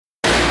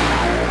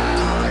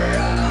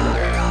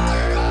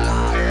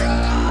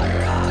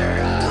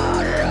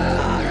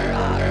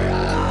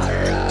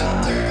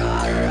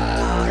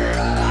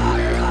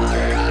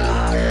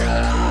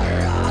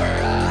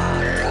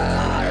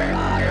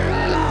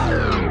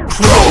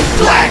Grow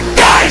black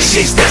eyes,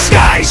 she's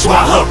disguised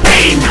while her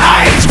pain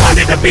hides.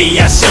 Wanted to be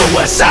a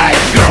suicide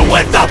girl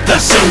without the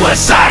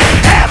suicide.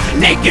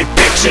 Half-naked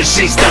pictures,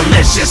 she's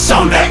delicious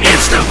on the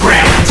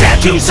Instagram.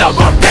 Tattoos of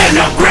a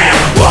pentagram,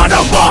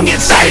 water bong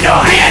inside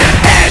her hand.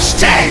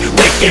 Hashtag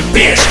wicked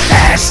bitch,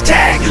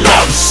 hashtag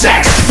love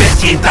sex.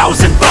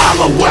 15,000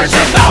 followers,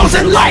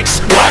 1,000 likes,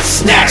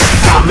 what's next?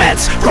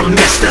 Comments from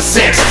Mr.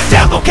 Six,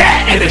 devil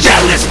cat and a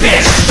jealous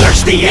bitch.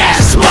 Thirsty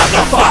ass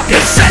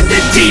motherfuckers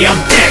sending DM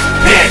dick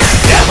pics.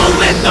 Devil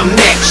in the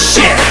mix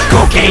shit,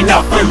 cocaine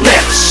up her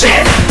lips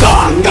shit.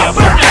 Thong of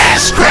her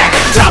ass crack,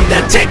 time to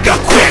take a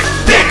quick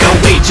pic. A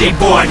Ouija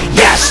board,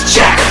 yes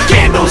check.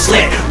 Candles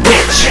lit,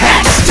 witch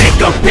hats. Take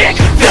a pic,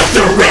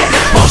 filter it,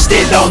 post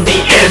it on the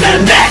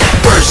internet.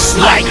 First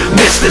like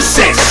Mr.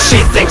 Six, she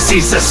thinks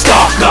he's a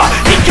stalker.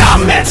 He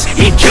comments,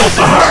 he'd kill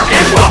for her,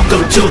 and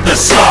welcome to the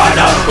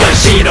slaughter. But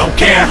she don't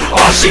care,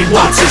 all she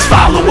wants is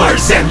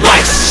followers and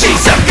likes.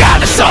 She's a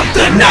goddess of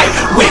the night,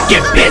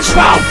 wicked bitch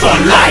bound for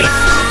life.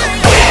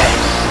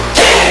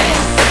 Wicked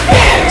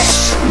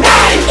bitch,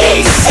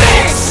 96,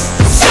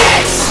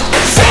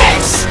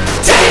 6,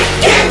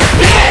 taking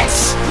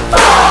pics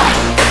for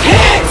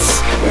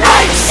hits,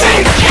 likes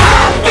and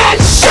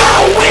comments,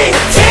 showing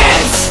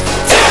tits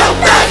till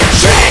the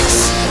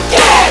tricks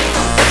get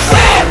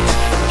flipped.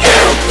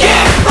 You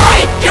can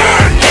like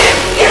her if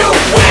you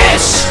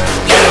wish.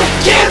 You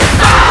can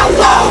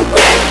follow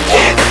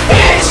wicked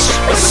bitch,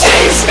 but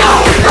she's no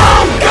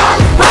longer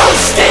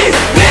posting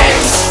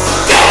pics.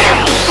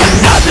 Damn.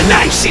 Another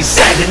night she's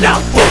setting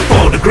up for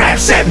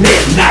photographs at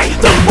midnight.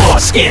 The more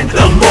skin,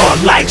 the more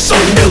likes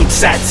on nude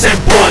sets and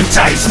porn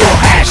types. More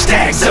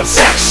hashtags of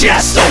sex,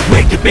 yes. So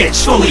wicked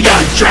bitch fully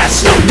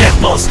undressed. No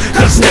nipples,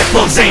 cause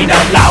nipples ain't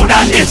allowed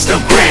on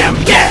Instagram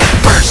yet.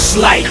 First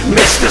like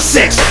Mr.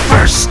 Six,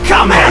 first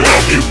comment.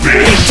 He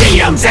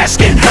DMs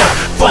asking her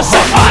for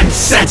some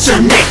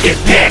uncensored naked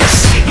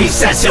pics. He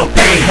says he'll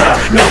pay her,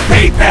 no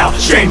PayPal,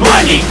 straight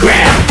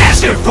MoneyGram.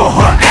 Ask her for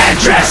her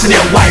address and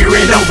he'll wire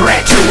it over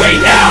at 2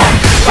 a.m.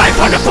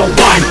 500 for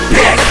one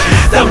pic,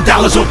 them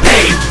dollars will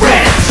pay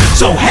rent.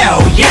 So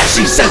hell yeah,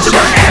 she sends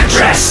her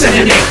address and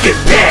a naked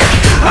pic.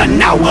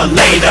 An hour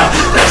later,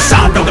 the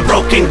sound of the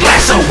broken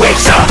glass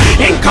awakes her.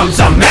 In comes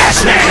a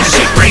masked man,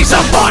 she prays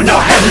upon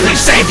her heavenly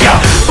savior.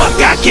 But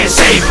God can't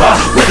save her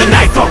with a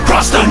knife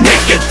across the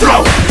naked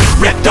throat.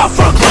 Ripped off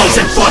her clothes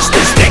and forced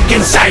his dick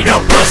inside her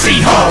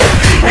pussy hole.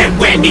 And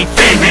when he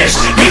finished,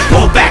 he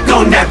pulled back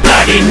on that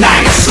bloody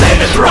knife. Slit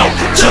her throat,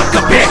 took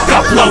a pic,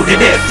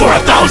 uploaded it for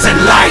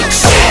 1,000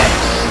 likes.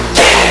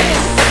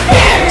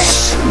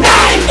 Bitch,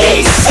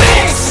 96,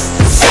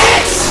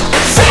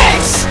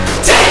 6,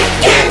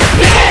 taking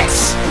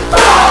pics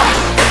for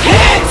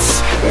hits,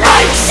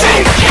 likes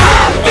and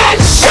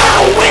comments,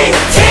 showing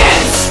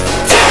tits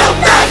till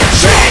the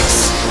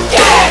tricks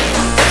get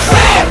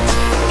flipped.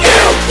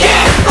 You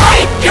can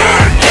like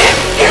her if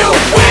you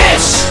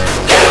wish.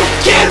 You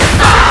can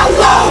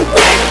follow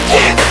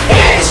wicked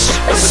bitch,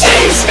 but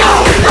she's no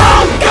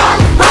longer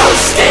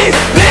posting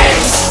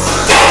pics.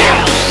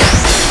 Damn.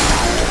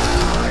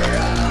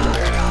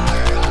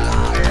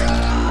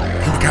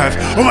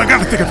 Oh my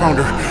god, I think I found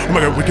her. Oh my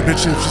god, wicked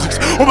bitch.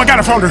 Oh my god,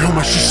 I found her. Oh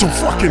my, she's so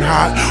fucking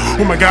hot.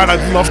 Oh my god,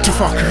 I'd love to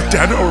fuck her,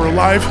 dead or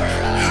alive.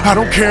 I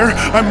don't care.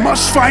 I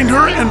must find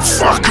her and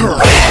fuck her.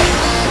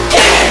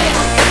 Wicked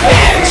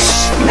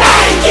bitch,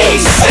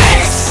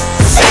 96,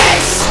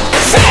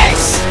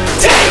 6,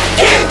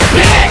 taking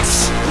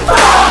pics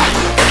for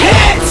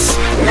hits,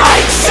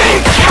 likes and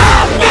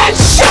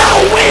comments,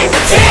 showing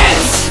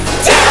tits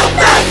till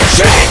the